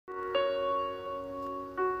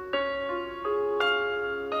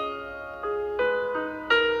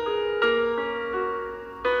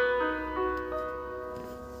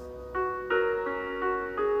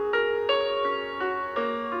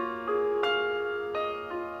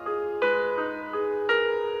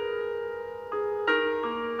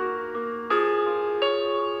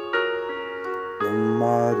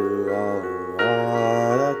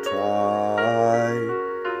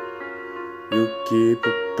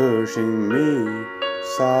pushing me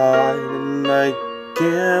aside, and I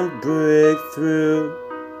can't break through.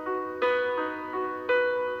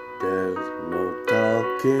 There's no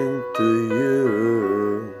talking to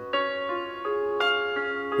you.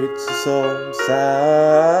 It's so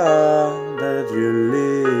sad that you're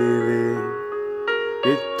leaving.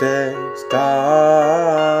 It takes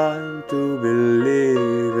time to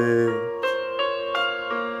believe it,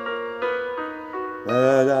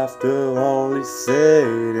 but after all is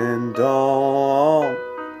said and done,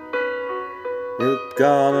 you're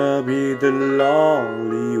gonna be the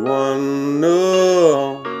lonely one.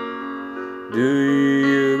 No. Do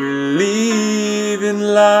you believe in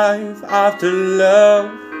life after love?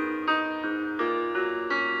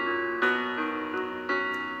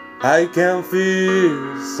 I can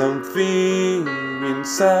feel something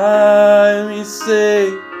inside me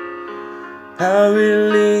say, I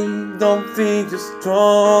really don't think you're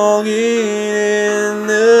strong enough.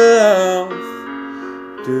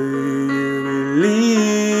 Do you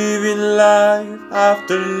believe in life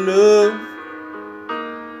after love?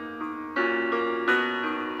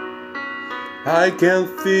 I can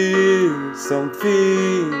feel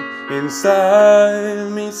something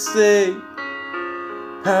inside me say,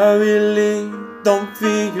 I really don't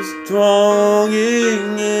think you're strong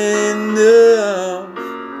enough.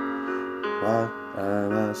 What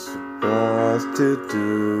am I supposed to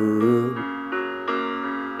do?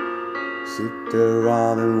 Sit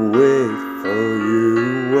around and wait for you?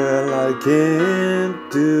 Well, I can't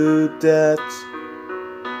do that.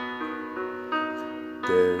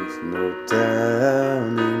 There's no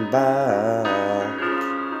turning back.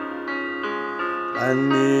 I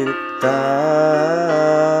need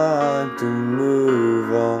time to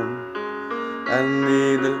move on. I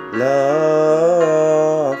need a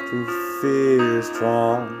love to feel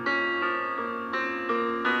strong,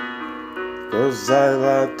 'cause I've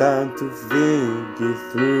had time to think it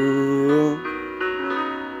through,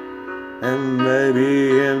 and maybe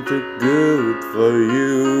I'm too good for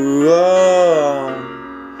you. Oh,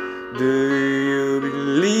 do you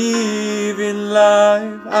believe in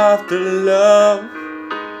life after love?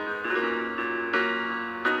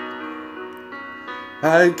 I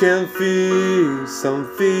can feel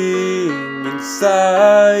something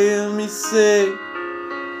inside me say,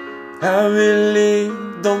 I really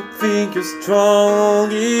don't think you're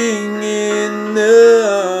strong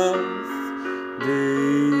enough. Do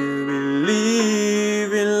you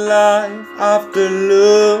believe in life after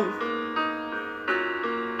love?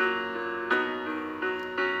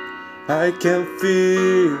 I can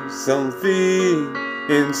feel something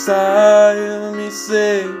inside me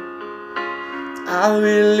say, I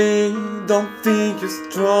really don't think you're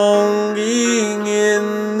strong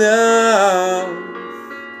enough.